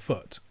odd was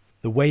afoot.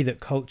 The way that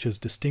cultures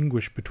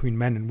distinguish between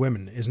men and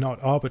women is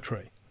not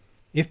arbitrary.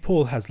 If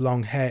Paul has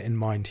long hair in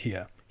mind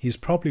here, he's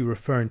probably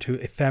referring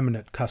to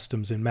effeminate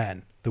customs in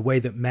men, the way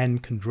that men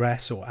can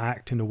dress or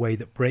act in a way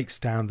that breaks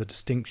down the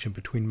distinction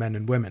between men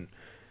and women,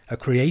 a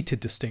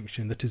created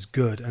distinction that is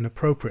good and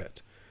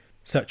appropriate.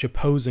 Such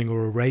opposing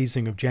or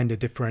erasing of gender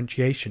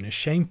differentiation is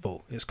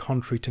shameful, it's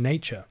contrary to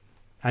nature,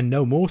 and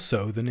no more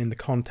so than in the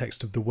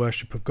context of the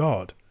worship of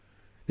God.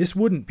 This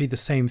wouldn't be the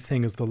same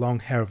thing as the long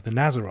hair of the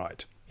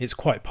Nazarite. It's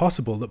quite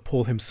possible that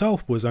Paul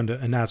himself was under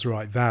a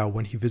Nazarite vow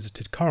when he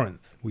visited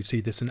Corinth. We see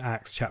this in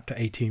Acts chapter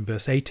 18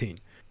 verse 18.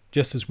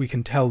 Just as we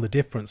can tell the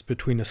difference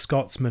between a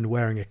Scotsman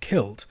wearing a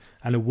kilt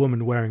and a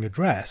woman wearing a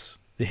dress,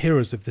 the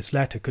hearers of this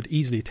letter could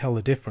easily tell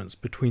the difference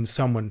between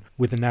someone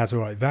with a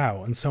Nazarite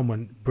vow and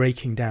someone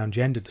breaking down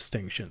gender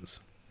distinctions.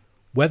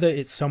 Whether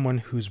it's someone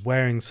who's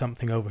wearing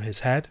something over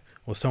his head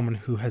or someone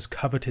who has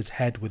covered his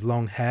head with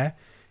long hair,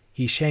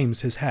 he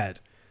shames his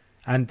head.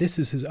 And this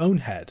is his own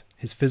head,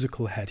 his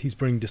physical head. He's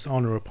bringing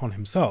dishonor upon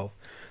himself,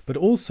 but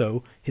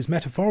also his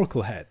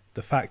metaphorical head,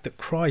 the fact that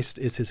Christ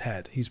is his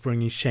head. He's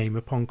bringing shame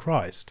upon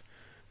Christ.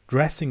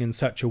 Dressing in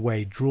such a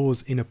way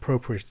draws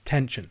inappropriate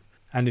attention,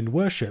 and in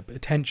worship,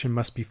 attention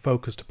must be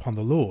focused upon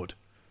the Lord.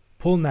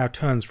 Paul now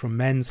turns from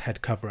men's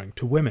head covering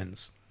to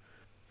women's.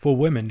 For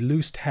women,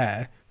 loosed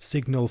hair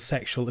signals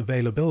sexual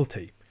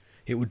availability.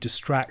 It would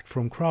distract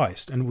from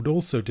Christ and would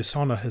also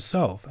dishonor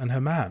herself and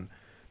her man.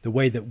 The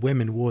way that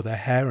women wore their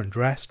hair and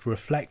dressed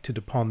reflected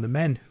upon the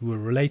men who were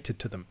related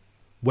to them.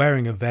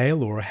 Wearing a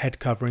veil or a head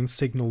covering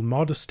signaled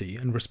modesty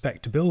and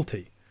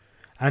respectability,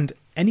 and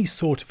any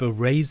sort of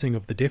erasing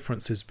of the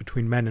differences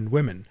between men and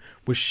women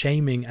was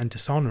shaming and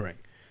dishonoring.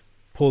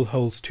 Paul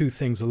holds two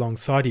things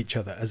alongside each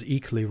other as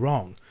equally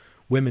wrong: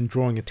 women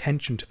drawing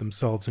attention to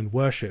themselves in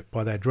worship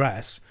by their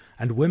dress,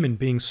 and women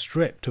being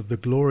stripped of the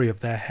glory of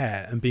their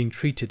hair and being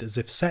treated as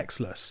if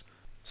sexless.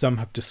 Some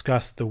have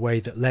discussed the way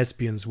that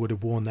lesbians would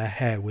have worn their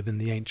hair within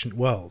the ancient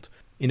world,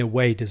 in a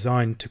way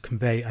designed to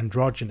convey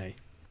androgyny.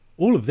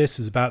 All of this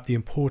is about the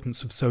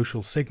importance of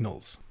social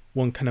signals.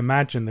 One can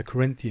imagine the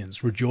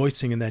Corinthians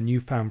rejoicing in their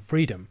newfound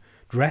freedom,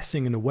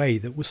 dressing in a way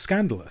that was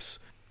scandalous.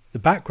 The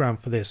background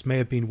for this may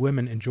have been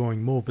women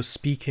enjoying more of a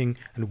speaking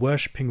and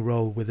worshipping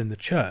role within the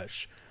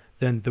church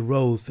than the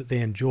roles that they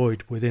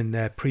enjoyed within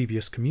their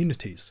previous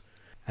communities,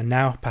 and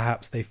now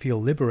perhaps they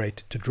feel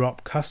liberated to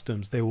drop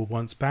customs they were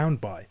once bound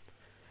by.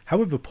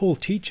 However, Paul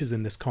teaches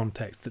in this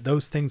context that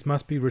those things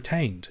must be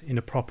retained in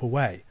a proper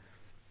way.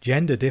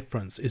 Gender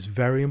difference is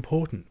very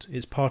important.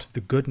 It's part of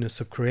the goodness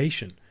of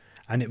creation,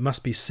 and it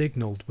must be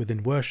signalled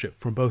within worship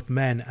from both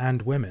men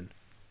and women.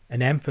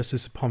 An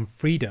emphasis upon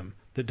freedom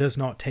that does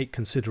not take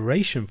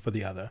consideration for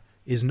the other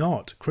is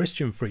not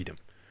Christian freedom.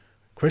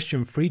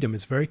 Christian freedom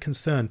is very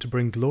concerned to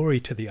bring glory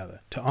to the other,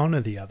 to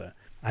honour the other,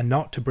 and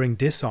not to bring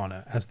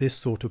dishonour, as this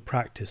sort of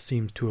practice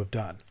seems to have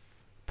done.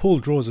 Paul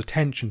draws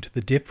attention to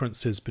the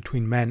differences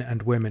between men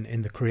and women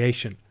in the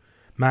creation.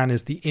 Man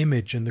is the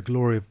image and the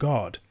glory of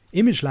God.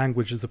 Image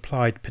language is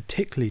applied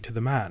particularly to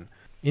the man.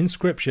 In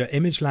Scripture,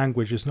 image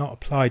language is not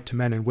applied to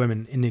men and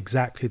women in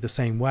exactly the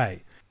same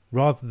way.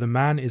 Rather, the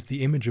man is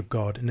the image of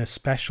God in a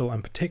special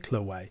and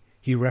particular way.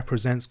 He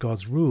represents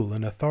God's rule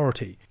and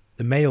authority.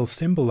 The male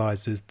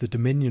symbolizes the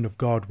dominion of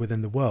God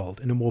within the world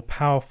in a more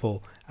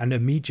powerful and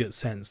immediate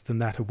sense than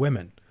that of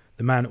women.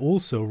 The man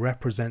also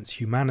represents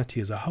humanity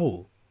as a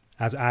whole,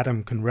 as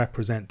Adam can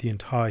represent the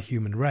entire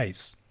human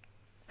race.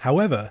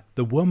 However,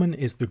 the woman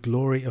is the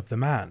glory of the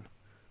man.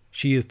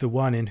 She is the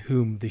one in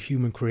whom the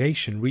human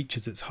creation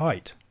reaches its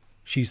height.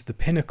 She's the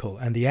pinnacle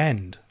and the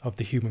end of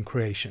the human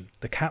creation,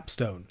 the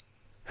capstone.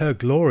 Her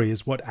glory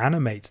is what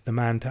animates the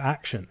man to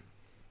action,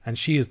 and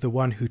she is the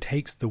one who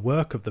takes the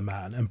work of the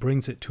man and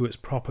brings it to its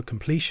proper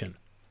completion.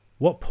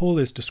 What Paul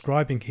is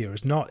describing here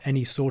is not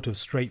any sort of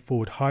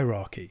straightforward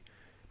hierarchy,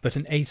 but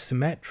an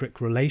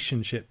asymmetric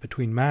relationship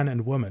between man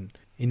and woman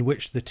in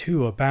which the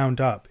two are bound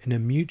up in a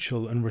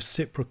mutual and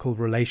reciprocal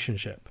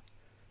relationship.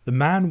 The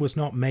man was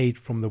not made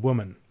from the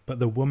woman, but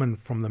the woman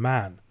from the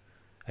man.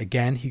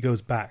 Again, he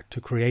goes back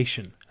to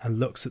creation and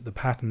looks at the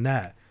pattern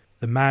there.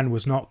 The man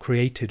was not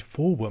created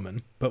for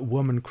woman, but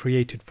woman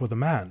created for the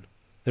man.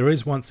 There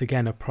is once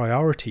again a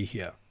priority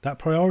here. That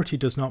priority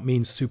does not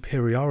mean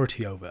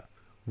superiority over.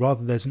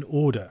 Rather, there's an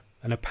order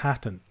and a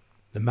pattern.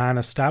 The man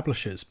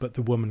establishes, but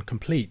the woman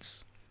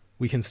completes.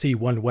 We can see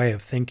one way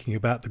of thinking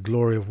about the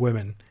glory of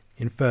women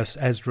in 1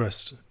 Ezra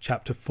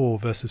chapter 4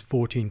 verses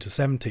 14 to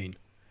 17.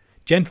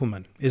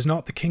 Gentlemen, is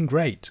not the king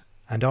great?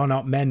 And are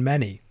not men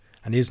many?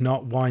 And is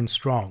not wine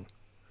strong?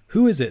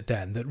 Who is it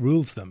then that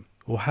rules them,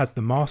 or has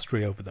the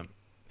mastery over them?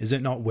 Is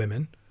it not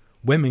women?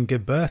 Women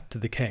give birth to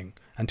the king,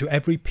 and to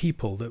every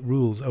people that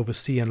rules over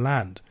sea and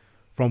land.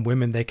 From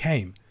women they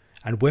came,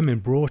 and women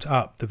brought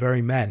up the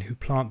very men who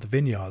plant the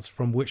vineyards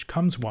from which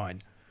comes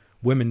wine.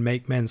 Women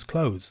make men's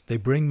clothes, they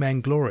bring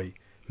men glory.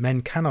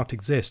 Men cannot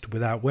exist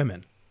without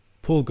women.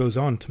 Paul goes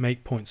on to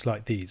make points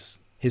like these.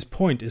 His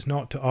point is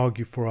not to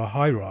argue for a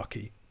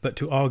hierarchy, but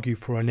to argue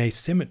for an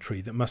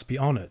asymmetry that must be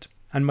honoured,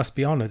 and must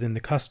be honoured in the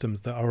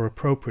customs that are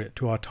appropriate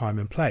to our time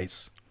and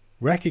place.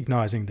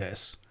 Recognizing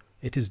this,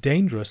 it is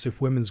dangerous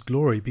if women's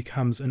glory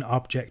becomes an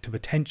object of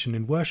attention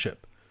in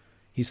worship.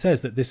 He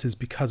says that this is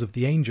because of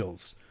the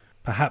angels.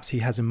 Perhaps he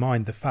has in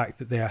mind the fact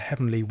that they are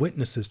heavenly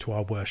witnesses to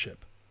our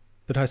worship.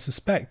 But I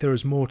suspect there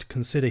is more to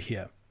consider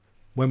here.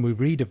 When we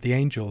read of the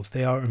angels,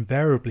 they are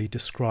invariably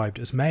described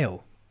as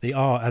male. They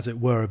are, as it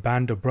were, a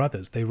band of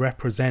brothers. They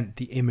represent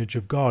the image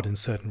of God in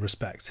certain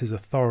respects, his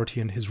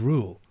authority and his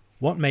rule.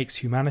 What makes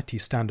humanity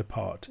stand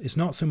apart is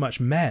not so much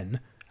men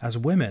as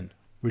women.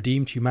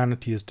 Redeemed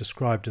humanity is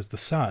described as the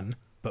son,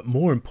 but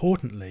more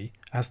importantly,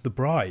 as the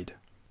bride.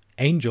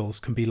 Angels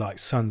can be like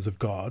sons of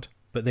God,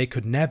 but they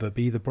could never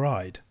be the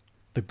bride.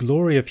 The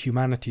glory of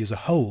humanity as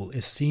a whole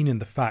is seen in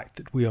the fact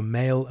that we are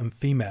male and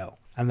female,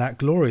 and that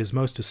glory is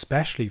most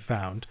especially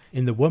found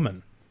in the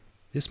woman.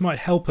 This might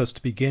help us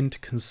to begin to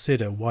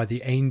consider why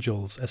the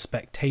angels are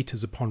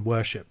spectators upon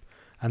worship,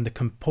 and the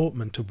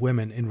comportment of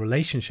women in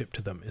relationship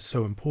to them is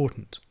so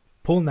important.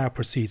 Paul now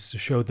proceeds to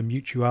show the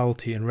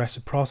mutuality and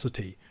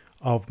reciprocity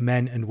of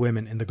men and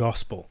women in the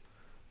gospel.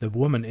 The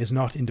woman is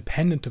not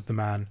independent of the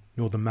man,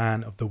 nor the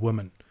man of the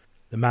woman.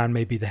 The man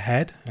may be the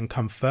head and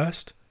come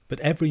first, but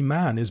every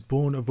man is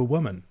born of a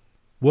woman.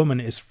 Woman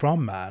is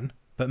from man,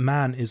 but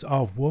man is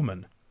of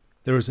woman.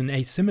 There is an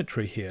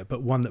asymmetry here,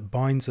 but one that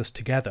binds us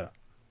together.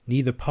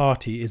 Neither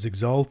party is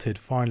exalted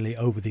finally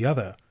over the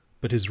other,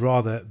 but is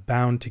rather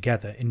bound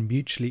together in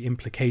mutually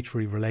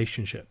implicatory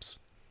relationships.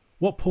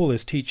 What Paul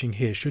is teaching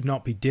here should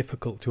not be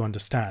difficult to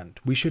understand.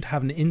 We should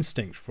have an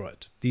instinct for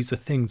it. These are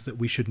things that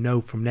we should know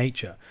from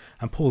nature,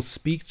 and Paul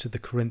speaks to the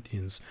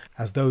Corinthians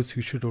as those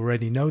who should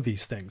already know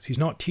these things. He's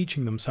not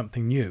teaching them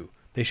something new.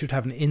 They should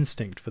have an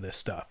instinct for this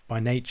stuff by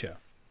nature.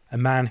 A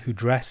man who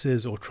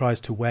dresses or tries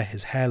to wear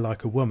his hair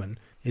like a woman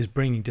is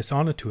bringing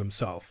dishonor to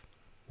himself,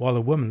 while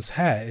a woman's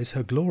hair is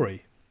her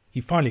glory.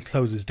 He finally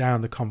closes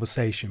down the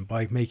conversation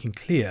by making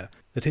clear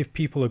that if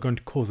people are going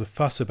to cause a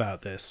fuss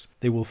about this,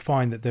 they will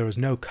find that there is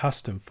no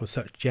custom for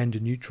such gender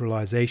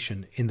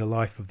neutralization in the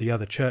life of the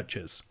other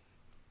churches.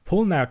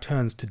 Paul now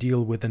turns to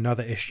deal with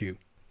another issue,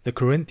 the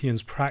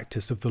Corinthians'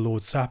 practice of the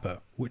Lord's Supper,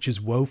 which is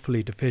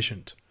woefully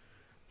deficient.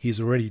 He has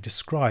already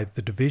described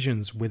the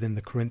divisions within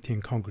the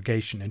Corinthian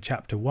congregation in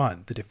chapter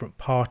 1, the different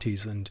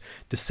parties and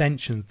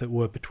dissensions that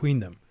were between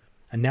them.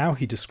 And now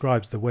he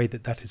describes the way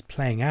that that is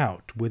playing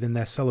out within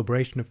their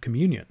celebration of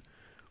communion.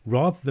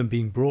 Rather than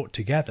being brought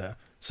together,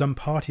 some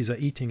parties are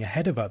eating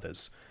ahead of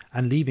others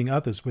and leaving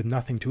others with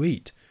nothing to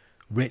eat.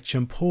 Rich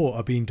and poor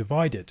are being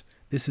divided.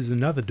 This is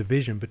another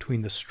division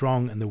between the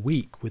strong and the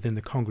weak within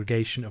the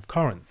congregation of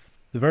Corinth.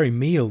 The very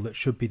meal that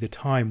should be the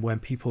time when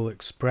people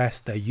express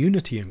their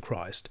unity in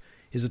Christ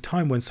is a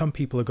time when some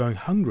people are going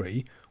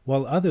hungry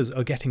while others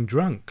are getting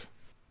drunk.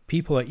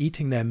 People are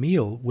eating their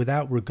meal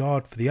without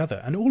regard for the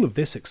other, and all of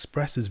this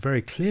expresses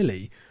very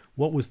clearly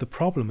what was the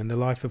problem in the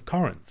life of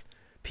Corinth.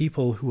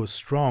 People who were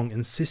strong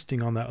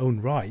insisting on their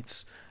own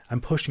rights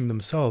and pushing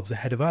themselves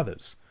ahead of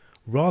others,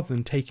 rather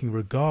than taking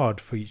regard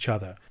for each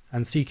other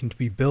and seeking to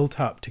be built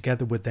up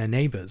together with their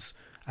neighbours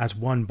as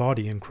one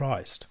body in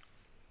Christ.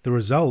 The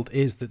result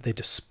is that they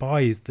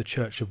despise the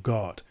church of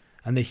God,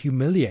 and they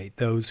humiliate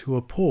those who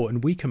are poor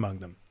and weak among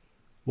them.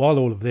 While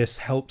all of this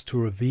helps to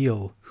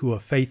reveal who are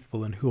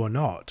faithful and who are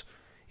not,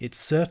 it's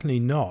certainly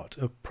not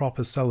a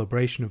proper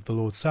celebration of the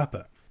Lord's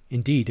Supper.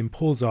 Indeed, in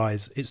Paul's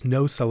eyes, it's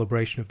no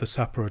celebration of the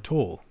supper at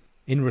all.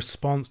 In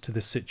response to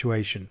this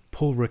situation,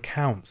 Paul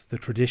recounts the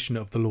tradition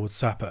of the Lord's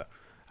Supper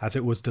as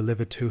it was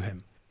delivered to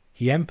him.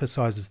 He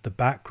emphasizes the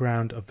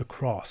background of the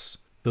cross.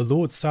 The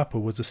Lord's Supper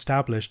was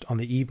established on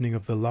the evening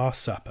of the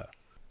Last Supper.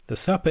 The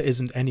supper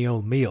isn't any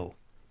old meal.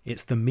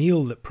 It's the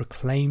meal that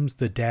proclaims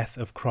the death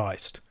of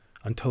Christ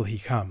until he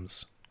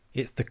comes.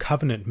 It's the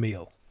covenant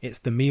meal. It's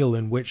the meal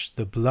in which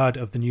the blood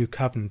of the new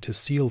covenant is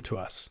sealed to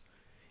us.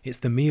 It's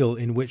the meal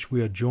in which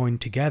we are joined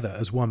together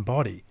as one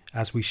body,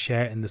 as we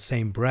share in the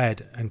same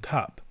bread and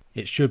cup.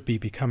 It should be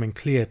becoming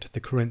clear to the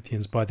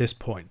Corinthians by this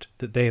point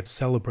that they have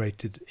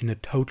celebrated in a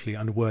totally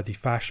unworthy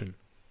fashion.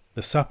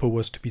 The supper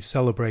was to be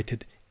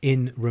celebrated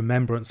in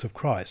remembrance of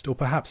Christ, or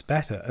perhaps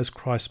better, as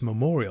Christ's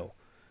memorial.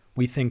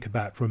 We think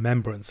about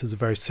remembrance as a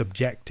very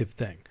subjective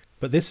thing,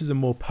 but this is a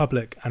more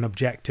public and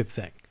objective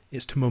thing.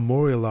 It's to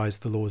memorialize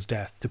the Lord's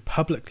death, to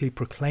publicly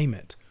proclaim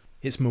it.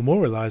 It's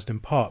memorialized in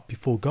part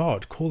before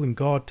God, calling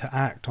God to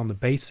act on the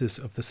basis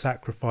of the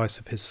sacrifice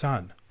of his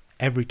Son.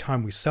 Every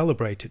time we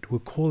celebrate it, we're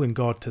calling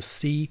God to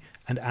see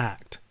and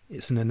act.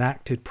 It's an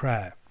enacted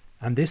prayer.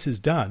 And this is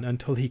done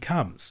until he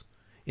comes.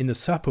 In the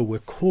supper, we're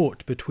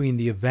caught between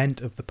the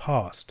event of the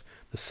past,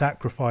 the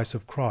sacrifice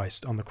of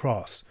Christ on the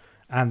cross,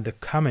 and the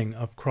coming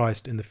of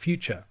Christ in the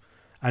future.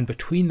 And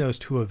between those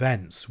two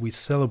events, we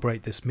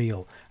celebrate this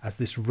meal as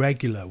this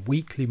regular,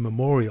 weekly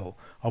memorial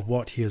of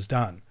what he has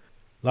done.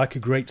 Like a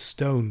great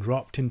stone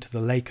dropped into the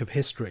lake of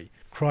history,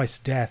 Christ's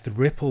death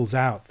ripples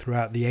out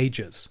throughout the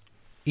ages.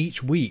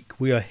 Each week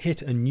we are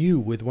hit anew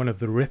with one of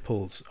the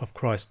ripples of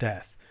Christ's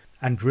death,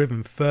 and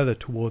driven further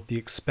toward the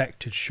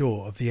expected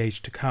shore of the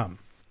age to come.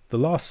 The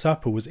Last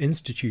Supper was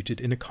instituted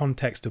in a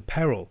context of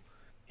peril.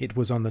 It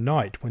was on the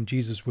night when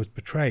Jesus was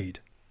betrayed,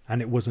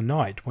 and it was a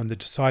night when the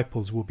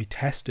disciples will be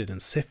tested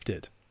and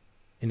sifted.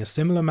 In a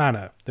similar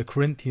manner, the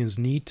Corinthians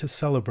need to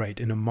celebrate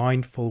in a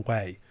mindful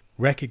way,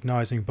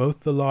 recognizing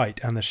both the light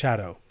and the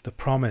shadow, the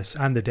promise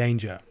and the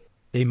danger.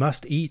 They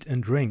must eat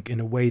and drink in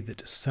a way that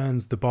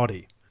discerns the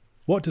body.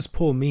 What does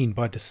Paul mean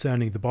by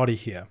discerning the body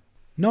here?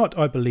 Not,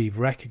 I believe,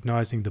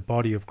 recognizing the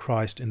body of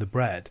Christ in the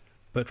bread,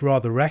 but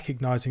rather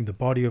recognizing the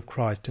body of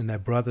Christ in their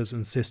brothers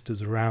and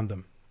sisters around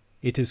them.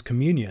 It is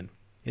communion.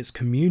 It's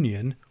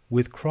communion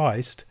with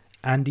Christ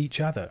and each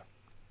other.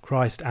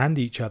 Christ and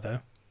each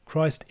other,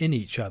 Christ in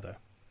each other.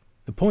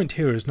 The point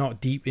here is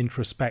not deep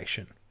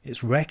introspection.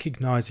 It's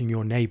recognizing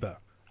your neighbor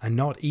and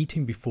not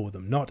eating before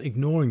them, not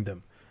ignoring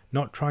them,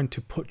 not trying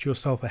to put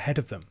yourself ahead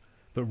of them,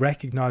 but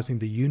recognizing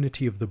the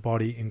unity of the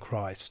body in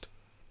Christ.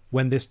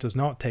 When this does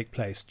not take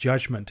place,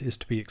 judgment is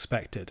to be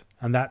expected,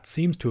 and that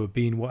seems to have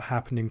been what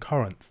happened in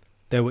Corinth.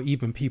 There were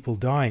even people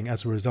dying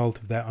as a result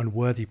of their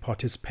unworthy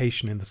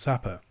participation in the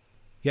supper.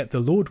 Yet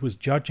the Lord was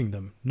judging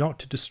them not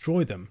to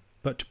destroy them,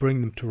 but to bring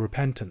them to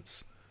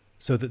repentance,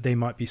 so that they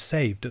might be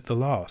saved at the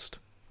last.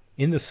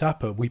 In the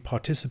supper we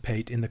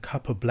participate in the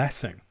cup of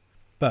blessing,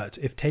 but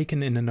if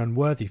taken in an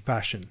unworthy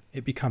fashion,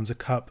 it becomes a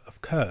cup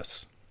of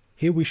curse.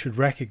 Here we should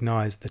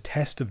recognize the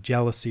test of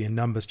jealousy in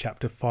Numbers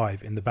chapter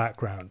 5 in the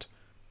background.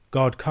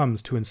 God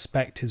comes to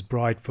inspect his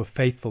bride for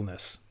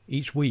faithfulness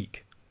each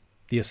week.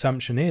 The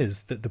assumption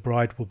is that the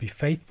bride will be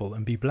faithful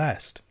and be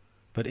blessed,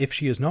 but if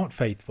she is not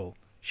faithful,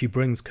 she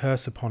brings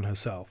curse upon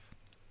herself.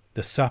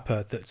 The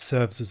supper that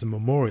serves as a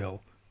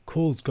memorial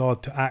calls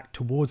God to act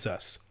towards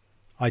us.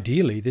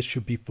 Ideally, this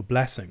should be for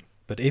blessing,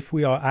 but if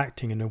we are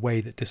acting in a way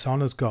that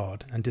dishonors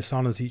God and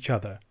dishonors each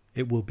other,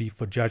 it will be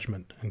for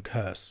judgment and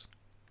curse.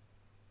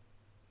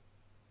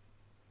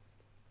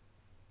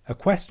 A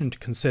question to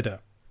consider: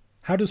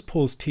 how does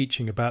Paul's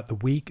teaching about the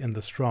weak and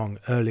the strong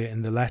earlier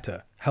in the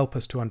letter help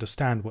us to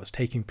understand what's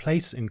taking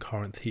place in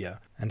Corinth here,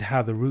 and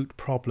how the root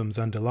problems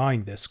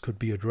underlying this could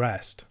be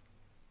addressed?